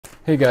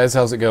Hey guys,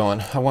 how's it going?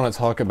 I want to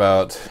talk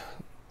about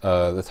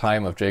the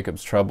time of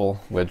Jacob's trouble,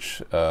 which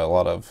a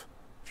lot of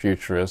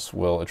futurists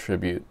will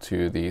attribute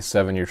to the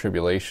 7-year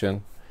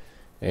tribulation.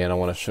 And I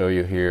want to show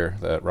you here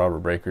that Robert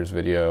Breaker's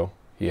video,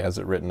 he has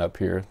it written up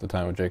here, the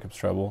time of Jacob's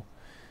trouble,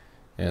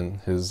 and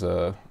his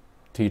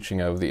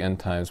teaching of the end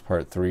times,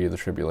 part 3 of the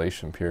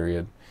tribulation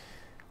period.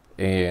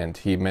 And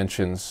he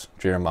mentions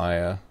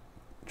Jeremiah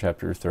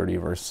chapter 30,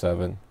 verse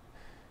 7,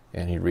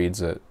 and he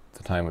reads it,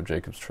 the time of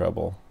Jacob's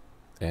trouble.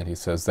 And he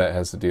says that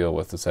has to deal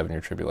with the 7-year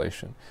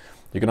tribulation.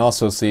 You can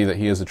also see that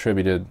he has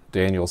attributed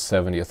Daniel's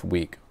 70th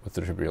week with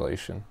the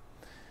tribulation.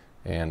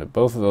 And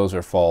both of those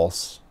are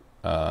false.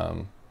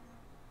 I've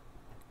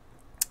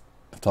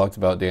talked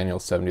about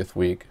Daniel's 70th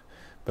week,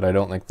 but I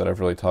don't think that I've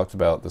really talked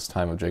about this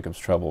time of Jacob's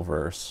trouble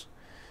verse.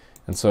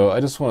 And so I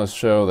just want to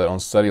show that on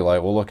Study Light, I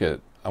want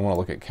to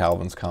look at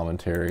Calvin's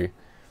commentary.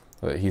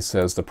 He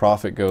says the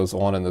prophet goes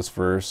on in this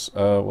verse.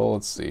 Well,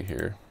 let's see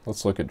here.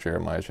 Let's look at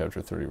Jeremiah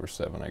chapter 30, verse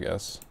 7, I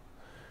guess.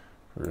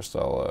 First,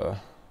 I'll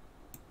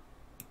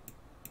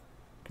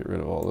get rid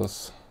of all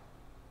this.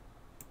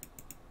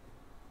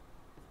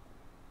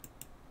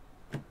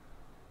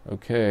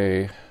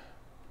 Okay.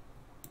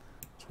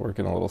 It's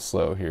working a little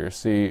slow here.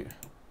 See,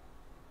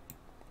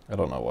 I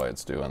don't know why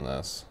it's doing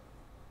this.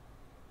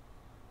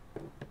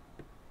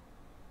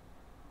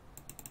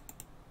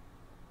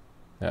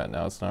 Yeah,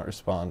 now it's not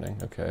responding.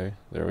 Okay,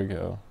 there we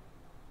go.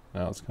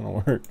 Now it's going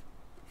to work.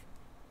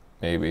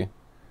 Maybe.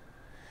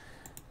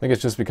 I think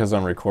it's just because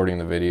I'm recording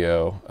the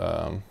video.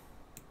 For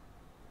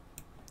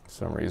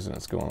some reason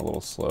it's going a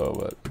little slow,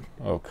 but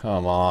oh,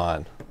 come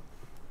on.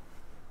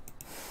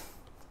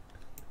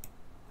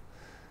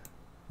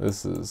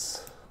 This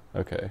is,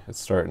 okay, it's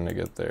starting to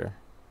get there.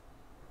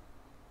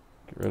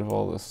 Get rid of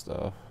all this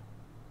stuff.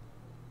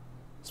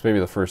 It's maybe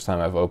the first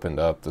time I've opened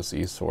up this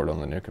eSword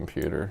on the new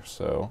computer,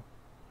 so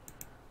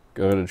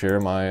go to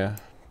Jeremiah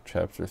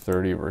chapter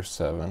 30, verse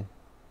 7.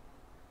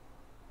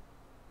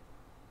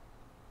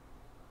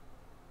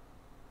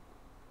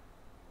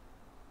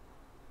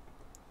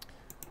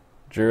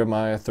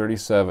 Jeremiah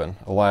 37,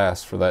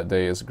 Alas, for that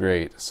day is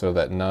great, so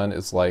that none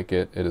is like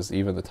it. It is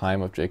even the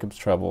time of Jacob's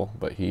trouble,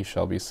 but he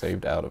shall be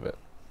saved out of it.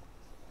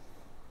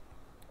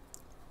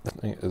 The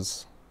thing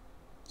is,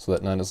 so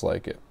that none is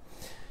like it.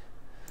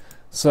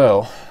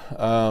 So,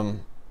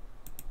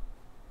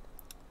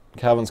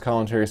 Calvin's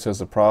commentary says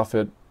the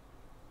prophet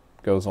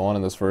goes on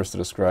in this verse to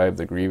describe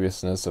the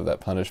grievousness of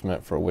that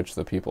punishment for which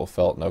the people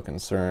felt no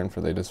concern, for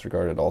they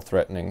disregarded all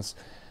threatenings,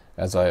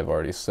 as I have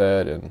already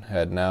said, and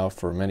had now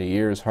for many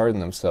years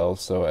hardened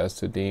themselves so as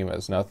to deem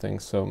as nothing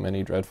so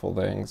many dreadful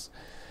things.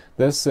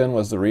 This sin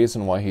was the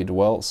reason why he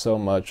dwelt so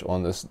much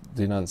on this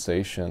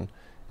denunciation,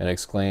 and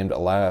exclaimed,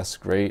 Alas,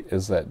 great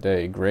is that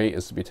day, great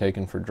is to be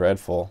taken for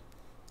dreadful.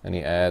 And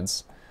he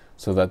adds,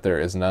 so that there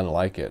is none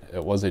like it.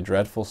 It was a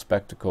dreadful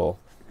spectacle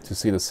to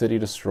see the city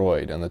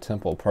destroyed, and the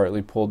temple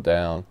partly pulled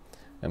down,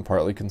 and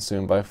partly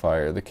consumed by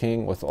fire. The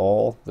king, with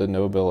all the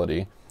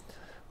nobility,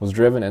 was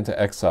driven into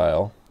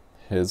exile.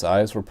 His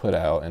eyes were put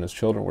out, and his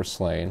children were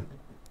slain.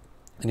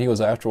 And he was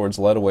afterwards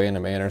led away in a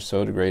manner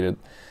so degraded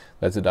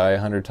that to die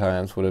 100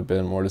 times would have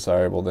been more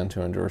desirable than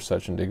to endure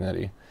such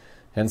indignity.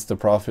 Hence the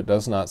prophet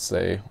does not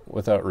say,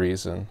 without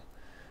reason,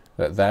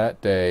 that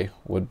that day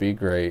would be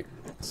great,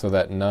 so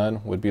that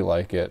none would be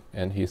like it.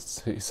 And he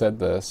said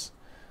this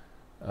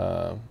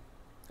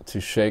to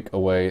shake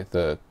away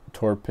the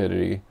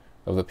torpidity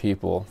of the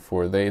people,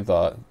 for they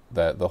thought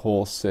that the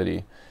whole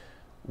city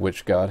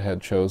which God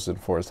had chosen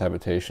for his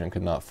habitation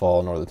could not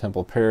fall, nor the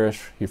temple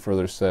perish. He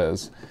further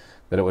says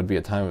that it would be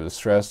a time of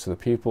distress to the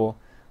people,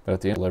 but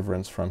at the end of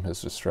deliverance from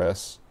his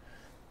distress,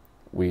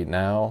 we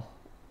now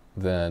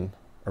then,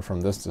 or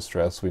from this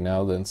distress, we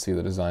now then see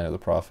the design of the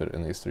prophet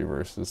in these 3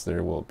 verses.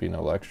 There will be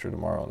no lecture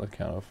tomorrow on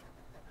account of,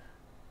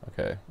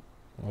 okay,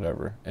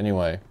 whatever.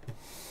 Anyway,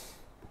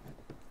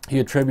 he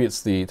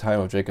attributes the time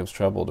of Jacob's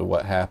trouble to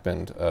what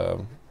happened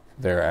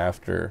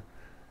thereafter,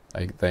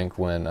 I think,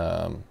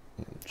 when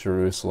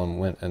Jerusalem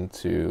went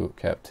into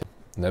captivity.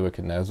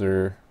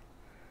 Nebuchadnezzar.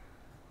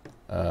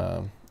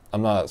 I'm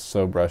not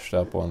so brushed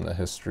up on the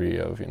history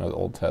of, the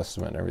Old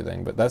Testament and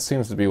everything, but that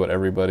seems to be what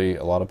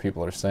a lot of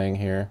people are saying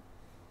here.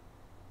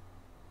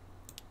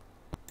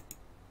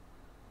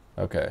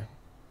 Okay.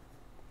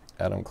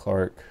 Adam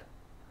Clark.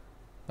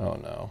 Oh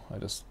no, I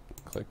just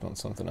clicked on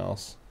something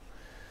else.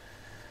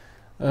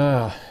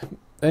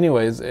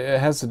 Anyways, it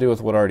has to do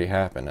with what already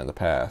happened in the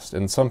past.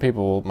 And some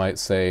people might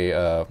say,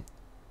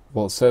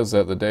 well, it says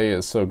that the day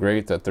is so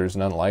great that there's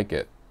none like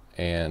it.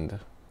 And,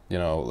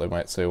 they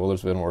might say, well,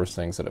 there's been worse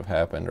things that have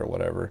happened or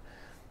whatever.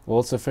 Well,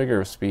 it's a figure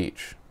of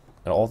speech.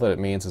 And all that it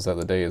means is that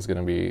the day is going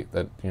to be,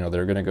 that,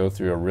 they're going to go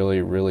through a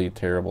really, really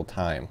terrible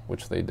time,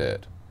 which they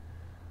did.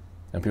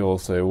 And people will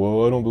say,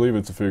 well, I don't believe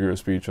it's a figure of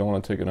speech. I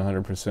want to take it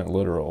 100%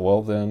 literal.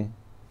 Well, then,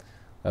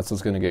 that's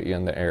what's going to get you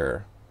into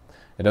error.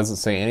 It doesn't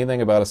say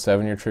anything about a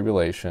 7-year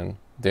tribulation.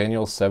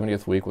 Daniel's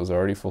 70th week was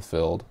already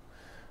fulfilled.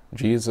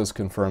 Jesus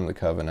confirmed the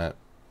covenant.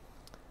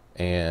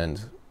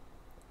 And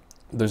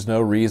there's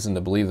no reason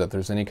to believe that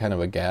there's any kind of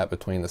a gap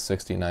between the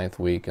 69th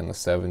week and the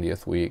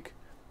 70th week.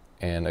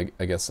 And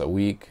I guess a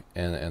week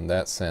in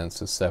that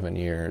sense is 7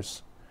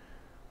 years.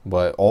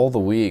 But all the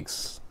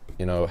weeks,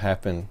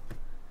 happen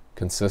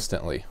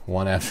consistently,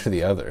 one after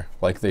the other,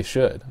 like they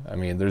should. I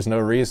mean, there's no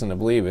reason to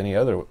believe any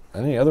other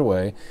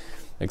way,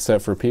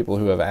 except for people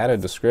who have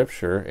added to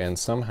Scripture and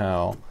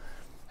somehow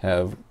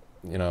have,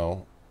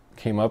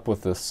 came up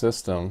with this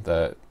system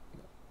that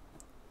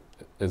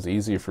is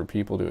easy for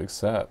people to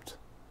accept.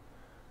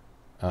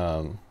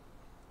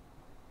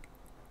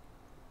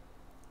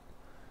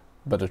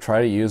 But to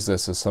try to use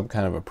this as some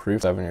kind of a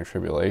proof of 7-year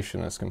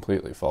tribulation is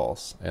completely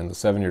false. And the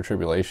 7-year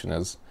tribulation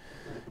is,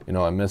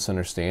 a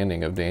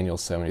misunderstanding of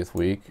Daniel's 70th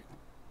week.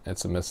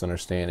 It's a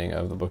misunderstanding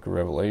of the book of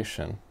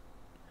Revelation.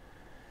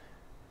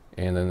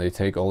 And then they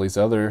take all these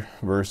other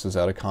verses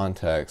out of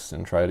context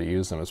and try to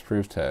use them as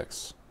proof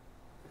texts.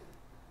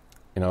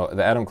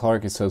 The Adam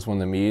Clarke, he says, when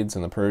the Medes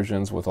and the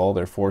Persians with all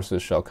their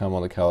forces shall come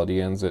on the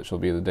Chaldeans, it shall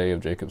be the day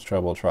of Jacob's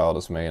trouble, trial,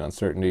 dismay, and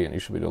uncertainty, and he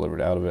shall be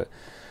delivered out of it.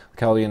 The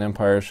Chaldean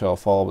empire shall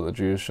fall, but the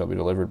Jews shall be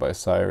delivered by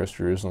Cyrus.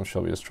 Jerusalem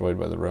shall be destroyed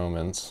by the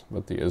Romans,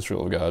 but the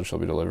Israel of God shall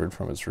be delivered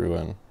from its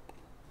ruin.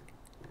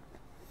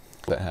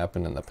 That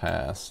happened in the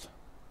past.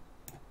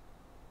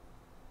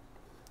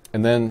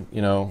 And then,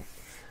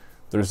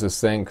 there's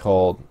this thing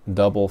called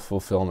double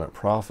fulfillment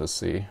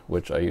prophecy,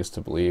 which I used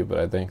to believe, but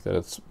I think that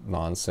it's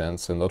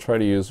nonsense. And they'll try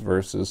to use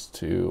verses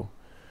to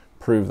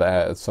prove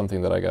that. It's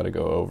something that I got to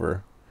go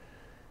over.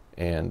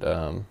 And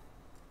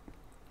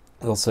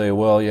they'll say,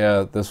 well,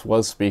 yeah, this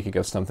was speaking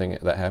of something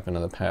that happened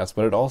in the past,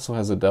 but it also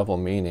has a double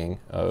meaning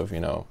of,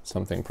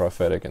 something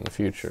prophetic in the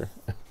future.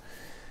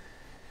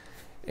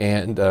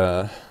 And,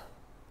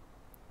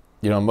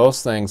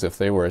 most things, if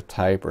they were a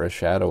type or a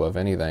shadow of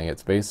anything,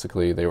 it's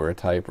basically they were a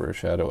type or a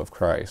shadow of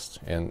Christ.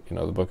 And,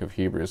 the book of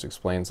Hebrews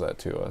explains that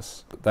to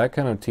us. That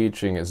kind of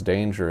teaching is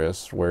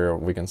dangerous, where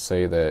we can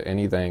say that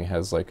anything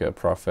has like a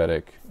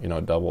prophetic,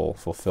 double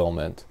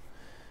fulfillment.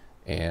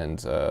 And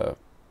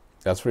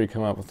that's where you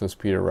come up with this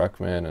Peter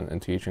Ruckman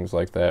and teachings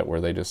like that,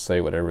 where they just say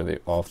whatever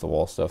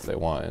off-the-wall stuff they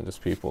want, and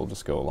just people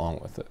just go along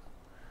with it.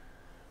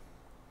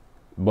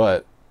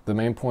 But the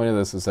main point of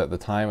this is that the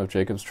time of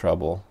Jacob's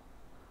trouble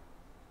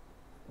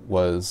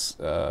was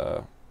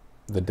the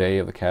day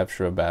of the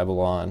capture of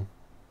Babylon,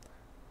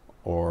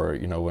 or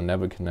when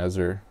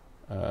Nebuchadnezzar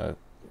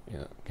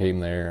came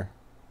there,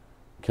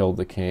 killed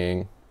the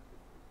king.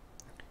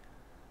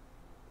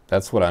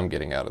 That's what I'm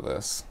getting out of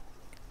this.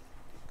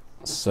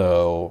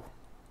 So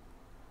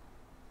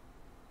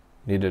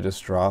need to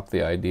just drop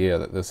the idea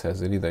that this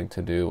has anything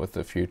to do with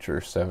the future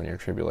 7-year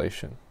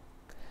tribulation.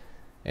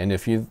 And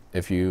if you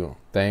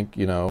think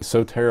it's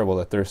so terrible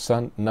that there's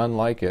none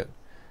like it,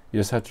 you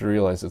just have to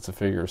realize it's a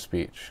figure of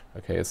speech.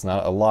 Okay, it's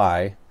not a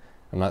lie.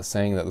 I'm not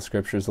saying that the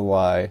Scripture is a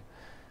lie,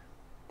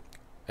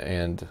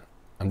 and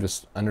I'm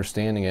just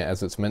understanding it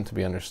as it's meant to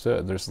be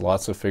understood. There's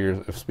lots of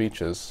figures of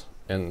speeches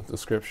in the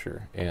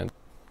Scripture, and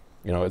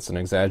it's an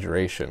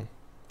exaggeration,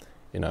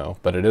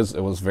 but it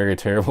was a very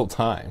terrible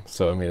time.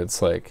 So I mean,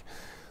 it's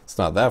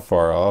not that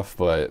far off,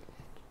 but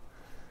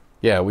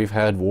yeah, we've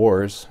had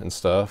wars and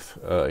stuff.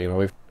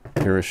 We've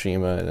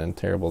Hiroshima and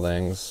terrible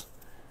things,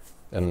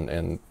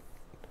 and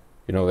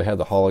they had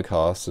the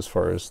Holocaust as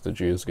far as the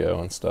Jews go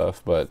and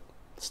stuff, but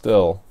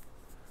still,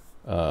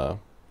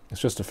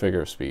 it's just a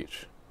figure of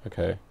speech,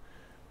 okay?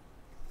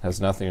 Has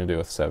nothing to do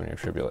with 7-year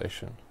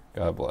tribulation.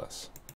 God bless.